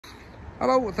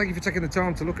Hello, thank you for taking the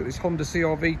time to look at this Honda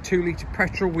CR-V 2-litre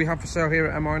petrol we have for sale here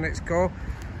at MI Next Car.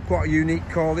 Quite a unique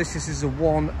car this. This is a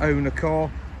one-owner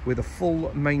car with a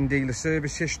full main dealer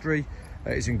service history.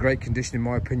 It's in great condition in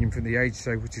my opinion from the age,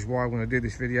 so which is why I want to do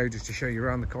this video, just to show you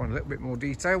around the car in a little bit more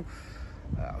detail.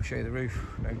 I'll show you the roof,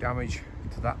 no damage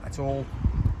to that at all.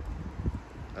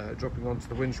 Dropping onto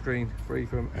the windscreen, free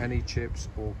from any chips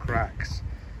or cracks.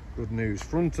 Good news.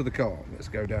 Front of the car, let's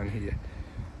go down here.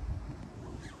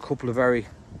 Couple of very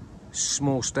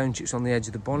small stone chips on the edge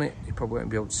of the bonnet. You probably won't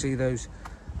be able to see those.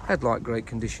 Headlight great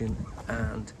condition,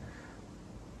 and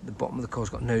the bottom of the car's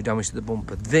got no damage to the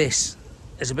bumper. This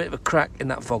is a bit of a crack in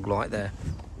that fog light there.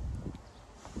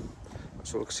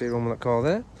 That's all I can see wrong with that car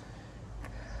there.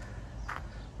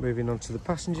 Moving on to the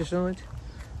passenger side.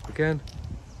 Again,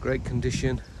 great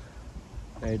condition,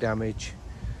 no damage,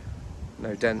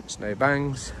 no dents, no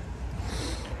bangs,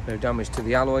 no damage to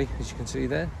the alloy, as you can see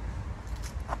there.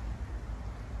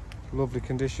 Lovely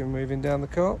condition moving down the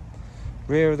car.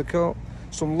 Rear of the car,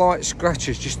 some light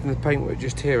scratches just in the paintwork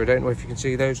just here. I don't know if you can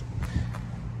see those.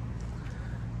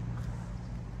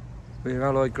 Rear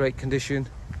alloy, great condition.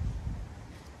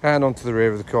 And onto the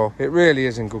rear of the car. It really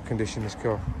is in good condition, this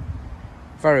car.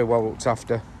 Very well looked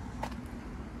after.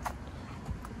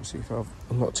 Let's see if I've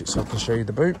unlocked it so I can show you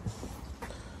the boot.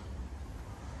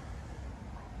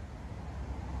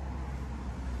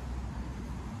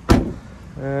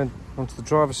 And onto the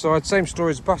driver's side, same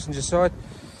story as the passenger side.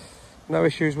 No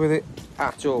issues with it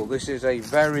at all. This is a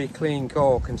very clean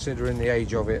car considering the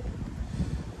age of it.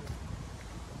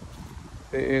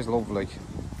 It is lovely.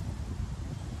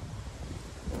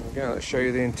 There we go, let's show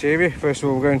you the interior. First of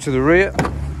all, we're going to the rear.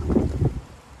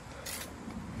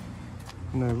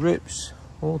 No rips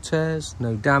or tears,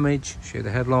 no damage. Show you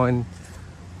the headline,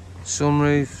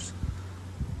 sunroofs,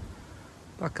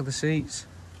 back of the seats.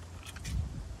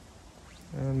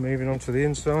 And moving on to the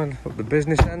inside, up the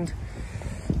business end.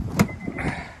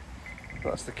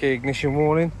 That's the key ignition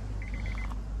warning.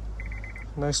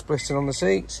 No splitting on the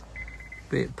seats,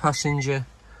 be it passenger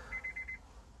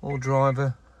or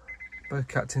driver. Both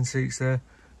captain seats there.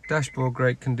 Dashboard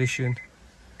great condition.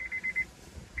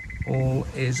 All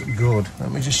is good.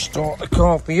 Let me just start the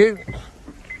car for you.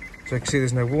 So you can see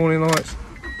there's no warning lights.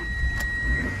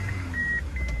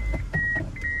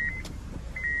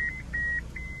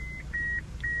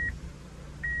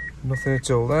 Nothing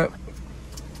at all there.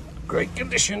 Great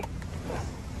condition.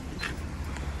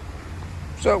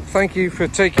 So thank you for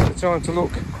taking the time to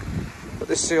look at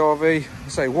this CR-V. I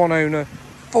say one owner,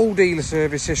 full dealer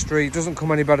service history. Doesn't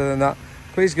come any better than that.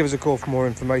 Please give us a call for more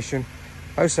information.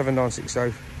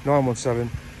 07960 917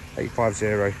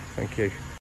 850. Thank you.